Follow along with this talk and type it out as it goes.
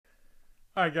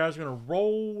All right, guys, we're going to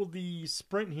roll the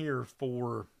sprint here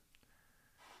for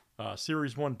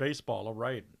Series 1 baseball. All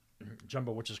right,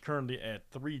 Jumbo, which is currently at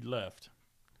 3 left.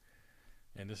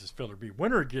 And this is filler B.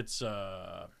 Winner gets 2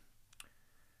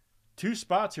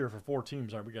 spots here for 4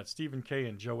 teams. All right, we got Stephen K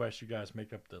and Joe S. You guys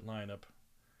make up the lineup.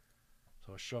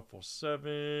 So shuffle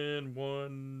 7,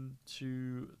 1,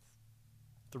 2,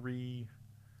 3,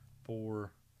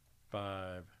 4,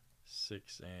 5,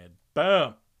 6, and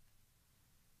boom.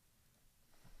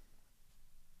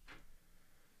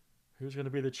 Who's going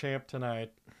to be the champ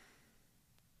tonight?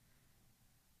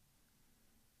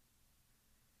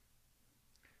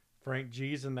 Frank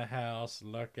G's in the house.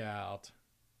 Look out.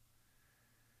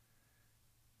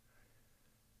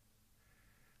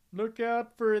 Look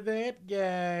out for that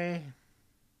guy.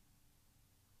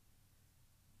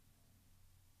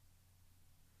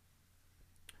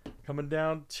 Coming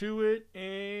down to it, and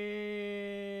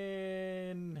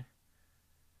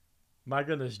my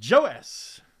goodness, Joe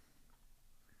S.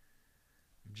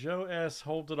 Joe S.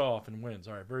 holds it off and wins.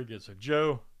 All right, very good. So,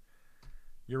 Joe,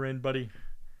 you're in, buddy.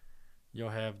 You'll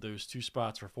have those 2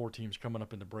 spots for 4 teams coming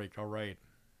up in the break. All right.